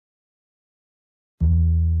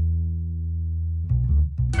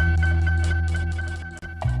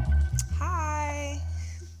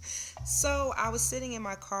So I was sitting in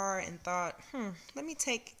my car and thought, let me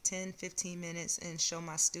take 10-15 minutes and show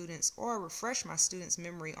my students or refresh my students'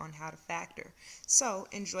 memory on how to factor. So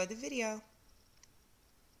enjoy the video.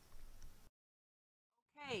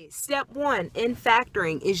 Okay, step one in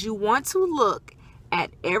factoring is you want to look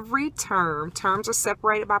at every term. Terms are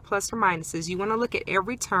separated by plus or minuses. You want to look at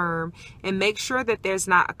every term and make sure that there's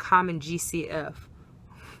not a common GCF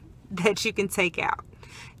that you can take out.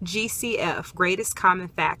 GCF, greatest common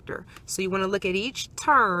factor. So you want to look at each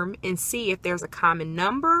term and see if there's a common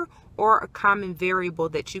number or a common variable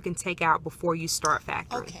that you can take out before you start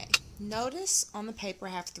factoring. Okay, notice on the paper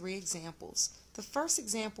I have 3 examples. The first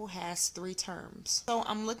example has 3 terms. So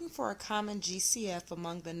I'm looking for a common GCF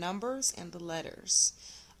among the numbers and the letters.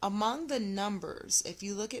 Among the numbers, if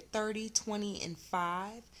you look at 30, 20, and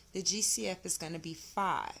 5, the GCF is going to be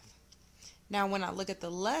 5. Now when I look at the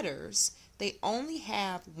letters, they only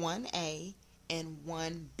have one A and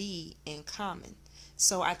one B in common.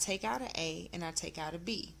 So I take out an A and I take out a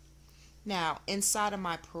B. Now inside of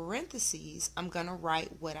my parentheses, I'm going to write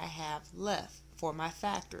what I have left for my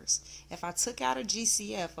factors. If I took out a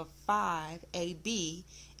GCF of 5AB,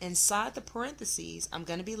 inside the parentheses, I'm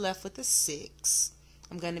going to be left with a 6.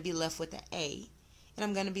 I'm going to be left with an A, and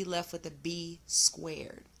I'm going to be left with a B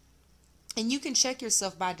squared. And you can check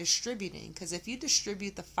yourself by distributing, because if you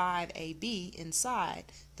distribute the 5AB inside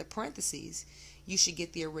the parentheses, you should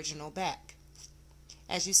get the original back.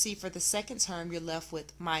 As you see, for the second term, you're left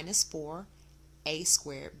with minus 4A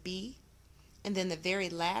squared B. And then the very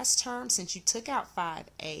last term, since you took out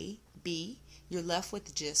 5AB, you're left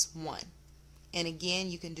with just 1. And again,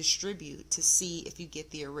 you can distribute to see if you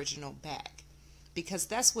get the original back, because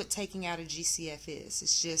that's what taking out a GCF is.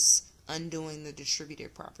 It's just undoing the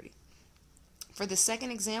distributive property. For the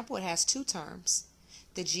second example, it has 2 terms.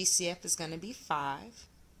 The GCF is going to be 5.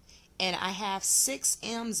 And I have 6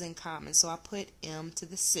 M's in common, so I put M to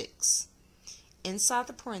the 6. Inside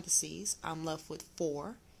the parentheses, I'm left with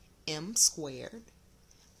 4M squared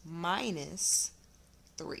minus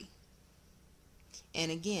 3. And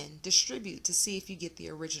again, distribute to see if you get the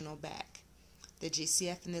original back. The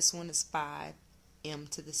GCF in this one is 5M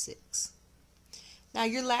to the 6. Now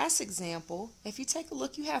your last example, if you take a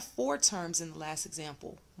look, you have 4 terms in the last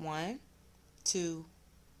example. 1, 2,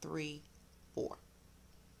 3, 4.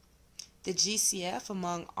 The GCF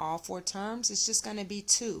among all 4 terms is just going to be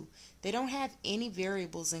 2. They don't have any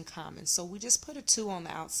variables in common, so we just put a 2 on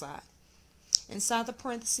the outside. Inside the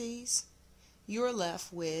parentheses, you're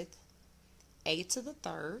left with A to the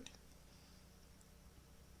 3rd.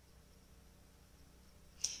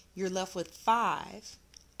 You're left with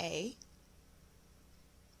 5A.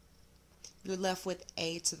 You're left with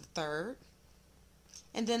A to the 3rd.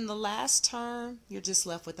 And then the last term, you're just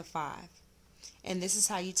left with a 5. And this is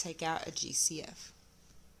how you take out a GCF.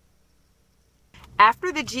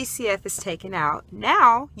 After the GCF is taken out,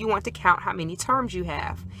 now you want to count how many terms you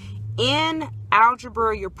have. In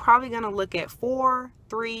algebra, you're probably going to look at 4,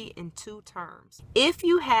 3, and 2 terms. If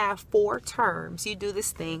you have 4 terms, you do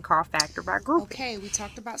this thing called factor by grouping. Okay, we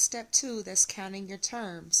talked about step 2, that's counting your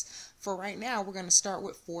terms. For right now, we're going to start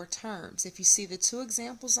with 4 terms. If you see the 2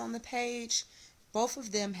 examples on the page, both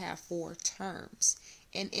of them have 4 terms.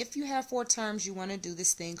 And if you have 4 terms, you want to do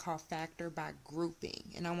this thing called factor by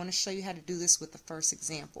grouping. And I want to show you how to do this with the first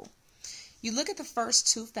example. You look at the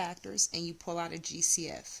first 2 factors and you pull out a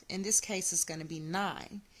GCF. In this case, it's going to be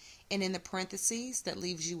 9. And in the parentheses, that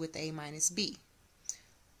leaves you with A minus B.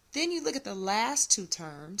 Then you look at the last 2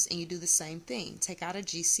 terms and you do the same thing. Take out a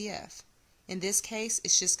GCF. In this case,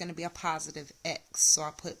 it's just going to be a positive X. So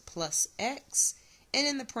I put plus X. And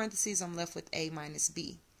in the parentheses, I'm left with A minus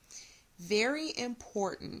B. Very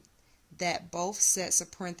important that both sets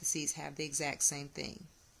of parentheses have the exact same thing.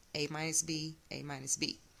 A minus B, A minus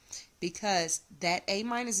B. Because that A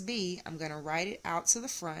minus B, I'm going to write it out to the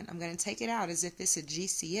front. I'm going to take it out as if it's a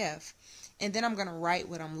GCF. And then I'm going to write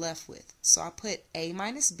what I'm left with. So I put A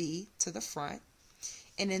minus B to the front.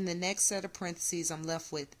 And in the next set of parentheses, I'm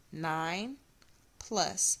left with 9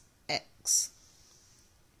 plus X.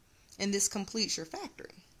 And this completes your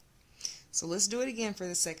factoring. So let's do it again for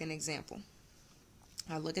the second example.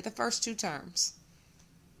 I look at the first 2 terms.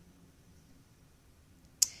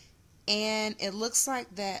 And it looks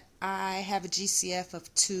like that I have a GCF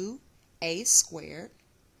of 2A squared.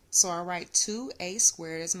 So I write 2A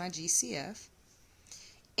squared as my GCF.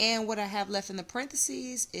 And what I have left in the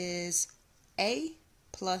parentheses is A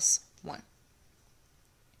plus 1.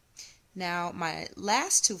 Now my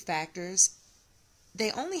last 2 factors,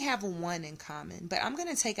 they only have a 1 in common, but I'm going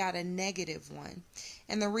to take out a negative 1.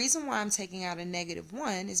 And the reason why I'm taking out a negative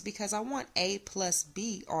 1 is because I want a plus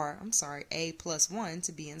b, or I'm sorry, a plus 1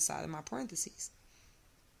 to be inside of my parentheses.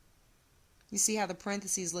 You see how the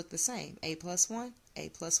parentheses look the same? A plus 1, a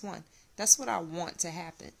plus 1. That's what I want to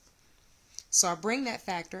happen. So I bring that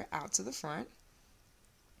factor out to the front,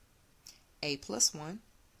 a plus 1.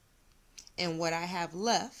 And what I have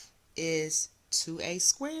left is 2a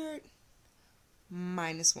squared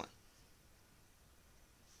minus 1.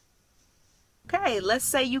 Okay, let's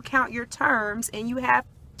say you count your terms and you have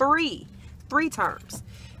three terms.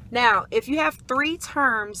 Now, if you have 3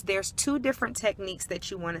 terms, there's 2 different techniques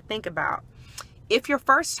that you want to think about. If your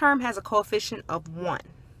first term has a coefficient of 1,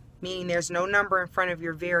 meaning there's no number in front of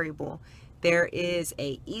your variable, there is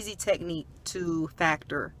an easy technique to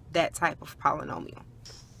factor that type of polynomial.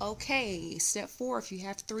 Okay, step 4, if you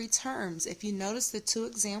have 3 terms, if you notice the 2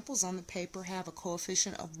 examples on the paper have a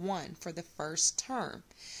coefficient of 1 for the first term.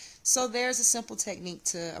 So there's a simple technique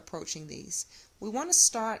to approaching these. We want to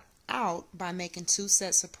start out by making 2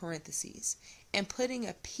 sets of parentheses and putting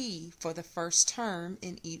a p for the first term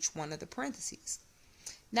in each one of the parentheses.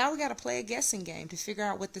 Now we got to play a guessing game to figure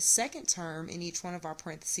out what the second term in each one of our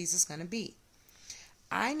parentheses is going to be.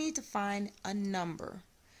 I need to find a number,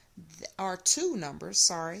 or 2 numbers,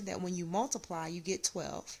 sorry, that when you multiply you get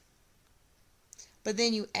 12. But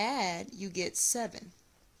then you add, you get 7.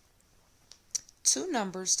 2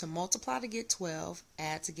 numbers to multiply to get 12,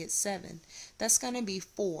 add to get 7. That's going to be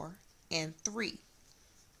 4 and 3.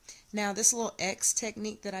 Now this little X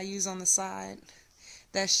technique that I use on the side,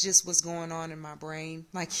 that's just what's going on in my brain.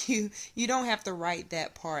 Like you don't have to write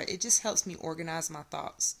that part. It just helps me organize my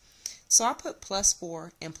thoughts. So I put plus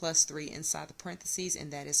 4 and plus 3 inside the parentheses,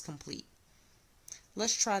 and that is complete.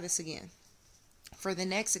 Let's try this again. For the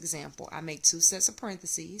next example, I make 2 sets of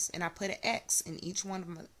parentheses and I put an X in each one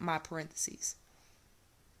of my parentheses.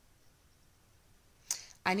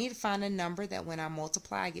 I need to find a number that when I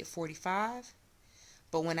multiply I get 45,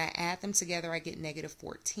 but when I add them together I get negative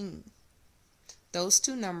 14. Those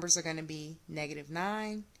 2 numbers are going to be negative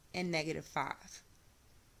 9 and negative 5.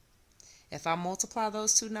 If I multiply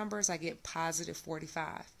those 2 numbers, I get positive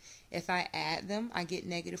 45. If I add them, I get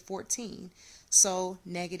negative 14. So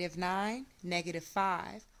negative 9, negative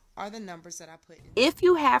 5 are the numbers that I put in. If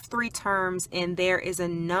you have 3 terms and there is a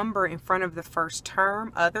number in front of the first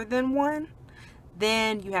term other than 1,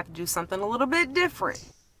 then you have to do something a little bit different.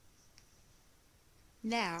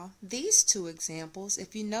 Now, these 2 examples,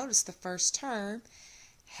 if you notice the first term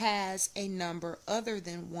has a number other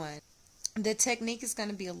than 1. The technique is going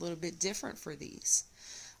to be a little bit different for these.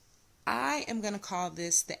 I am going to call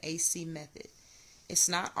this the AC method. It's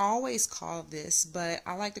not always called this, but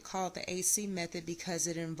I like to call it the AC method because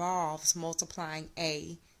it involves multiplying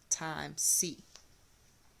A times C.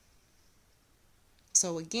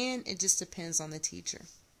 So again, it just depends on the teacher.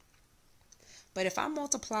 But if I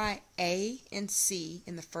multiply A and C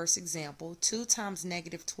in the first example, 2 times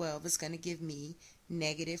negative 12 is going to give me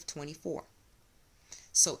negative 24.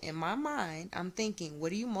 So in my mind, I'm thinking, what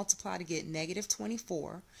do you multiply to get negative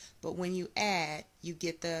 24? But when you add, you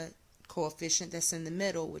get the coefficient that's in the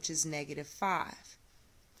middle, which is negative 5.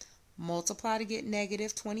 Multiply to get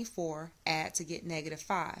negative 24, add to get negative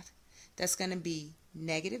 5. That's going to be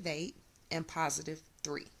negative 8 and positive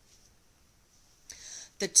 3.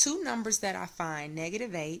 The 2 numbers that I find,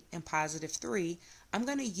 negative 8 and positive 3, I'm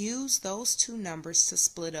going to use those 2 numbers to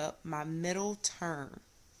split up my middle term.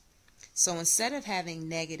 So instead of having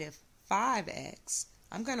negative 5x,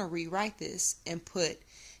 I'm going to rewrite this and put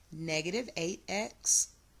negative 8x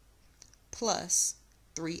plus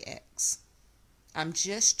 3x. I'm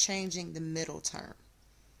just changing the middle term.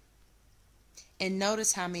 And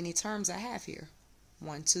notice how many terms I have here.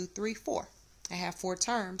 1, 2, 3, 4. I have 4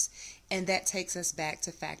 terms, and that takes us back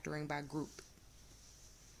to factoring by group.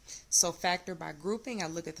 So factor by grouping, I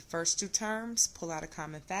look at the first 2 terms, pull out a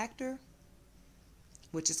common factor,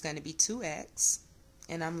 which is going to be 2x,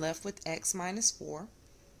 and I'm left with x minus 4.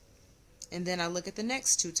 And then I look at the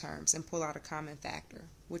next 2 terms and pull out a common factor,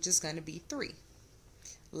 which is going to be 3.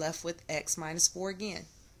 Left with x minus 4 again.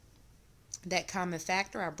 That common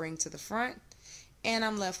factor I bring to the front, and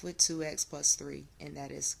I'm left with 2x plus 3, and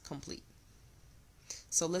that is complete.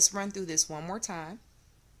 So let's run through this one more time.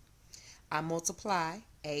 I multiply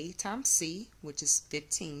a times c, which is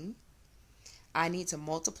 15. I need to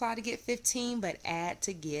multiply to get 15, but add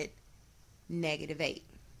to get negative 8.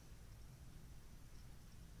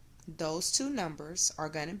 Those 2 numbers are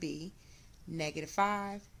going to be negative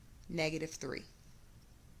 5, negative 3.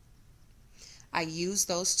 I use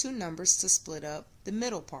those 2 numbers to split up the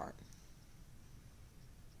middle part.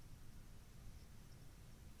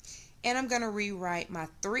 And I'm going to rewrite my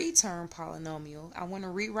 3-term polynomial. I want to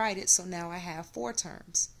rewrite it so now I have 4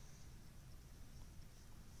 terms.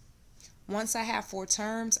 Once I have 4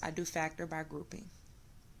 terms, I do factor by grouping.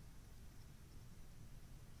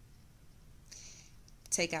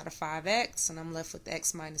 Take out a 5x and I'm left with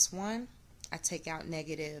x minus 1. I take out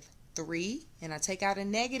negative 3 and I take out a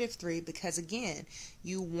negative 3 because again,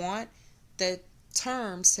 you want the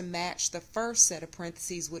terms to match the first set of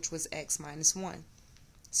parentheses, which was x minus 1.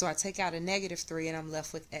 So I take out a negative 3 and I'm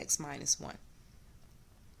left with x minus 1.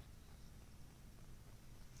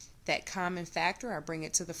 That common factor, I bring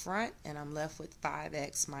it to the front and I'm left with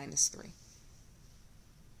 5x minus 3.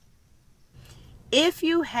 If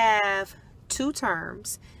you have 2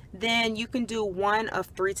 terms, then you can do one of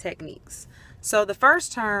 3 techniques. So the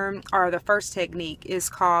first term, or the first technique, is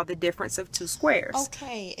called the difference of 2 squares.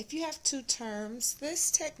 Okay, if you have 2 terms,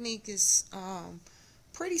 this technique is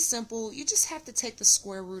pretty simple. You just have to take the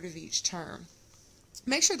square root of each term.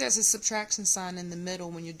 Make sure there's a subtraction sign in the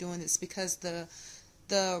middle when you're doing this because the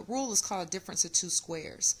rule is called difference of 2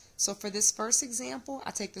 squares. So for this first example,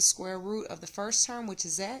 I take the square root of the first term, which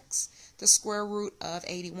is x, the square root of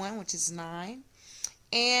 81, which is 9,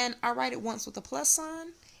 and I write it once with a plus sign,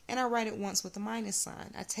 and I write it once with a minus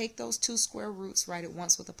sign. I take those 2 square roots, write it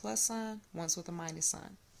once with a plus sign, once with a minus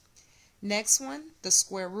sign. Next one, the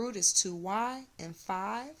square root is 2y and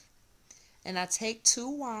 5, and I take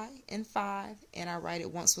 2y and 5, and I write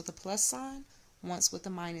it once with a plus sign, once with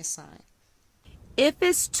a minus sign. If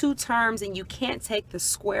it's 2 terms and you can't take the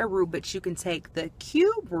square root, but you can take the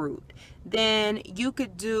cube root, then you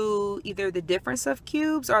could do either the difference of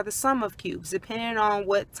cubes or the sum of cubes, depending on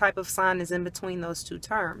what type of sign is in between those 2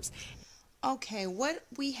 terms. Okay, what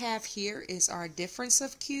we have here is our difference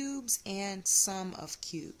of cubes and sum of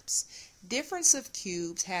cubes. Difference of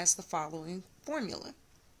cubes has the following formula,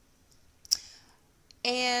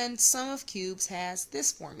 and sum of cubes has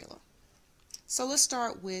this formula. So let's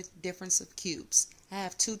start with difference of cubes. I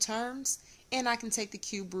have 2 terms and I can take the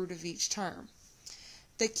cube root of each term.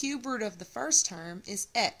 The cube root of the first term is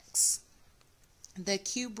x. The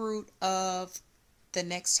cube root of the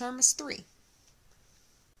next term is 3.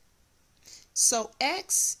 So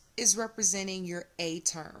x is representing your A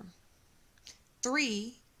term.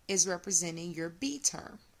 3 is representing your B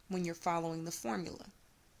term when you're following the formula.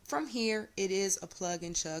 From here, it is a plug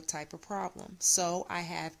and chug type of problem. So I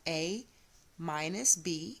have A minus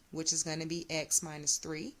b, which is going to be x minus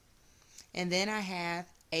 3. And then I have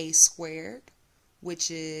a squared,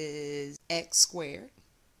 which is x squared.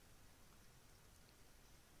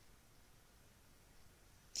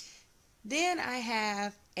 Then I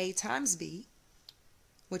have a times b,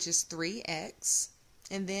 which is 3x.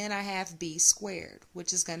 And then I have b squared,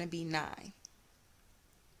 which is going to be 9.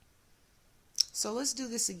 So let's do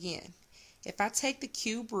this again. If I take the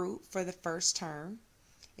cube root for the first term,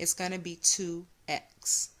 it's going to be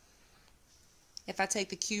 2x. If I take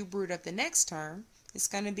the cube root of the next term, it's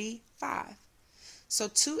going to be 5. So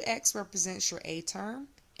 2x represents your A term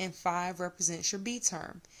and 5 represents your B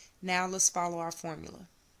term. Now let's follow our formula.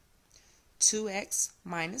 2x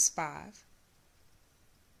minus 5,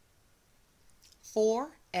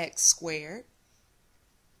 4x squared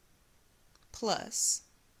plus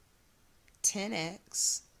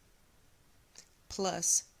 10x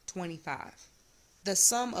plus 25. The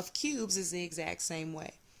sum of cubes is the exact same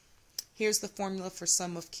way. Here's the formula for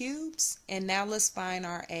sum of cubes, and now let's find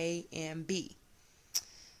our A and B.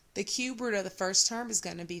 The cube root of the first term is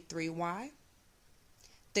going to be 3y.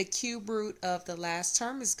 The cube root of the last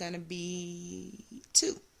term is going to be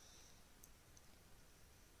 2.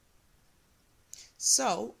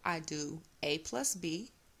 So I do A plus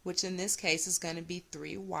B, which in this case is going to be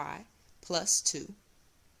 3y plus 2.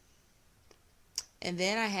 And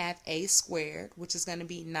then I have a squared, which is going to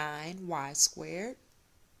be 9y squared,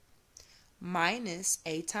 minus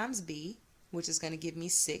a times b, which is going to give me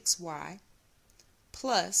 6y,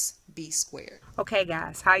 plus b squared. Okay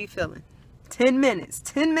guys, how you feeling? 10 minutes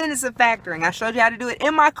of factoring. I showed you how to do it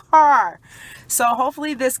in my car. So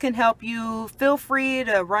hopefully this can help you. Feel free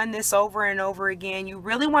to run this over and over again. You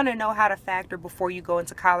really want to know how to factor before you go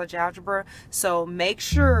into college algebra. So make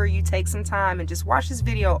sure you take some time and just watch this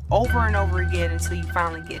video over and over again until you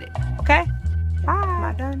finally get it. Okay? Bye. Am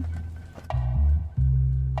I done?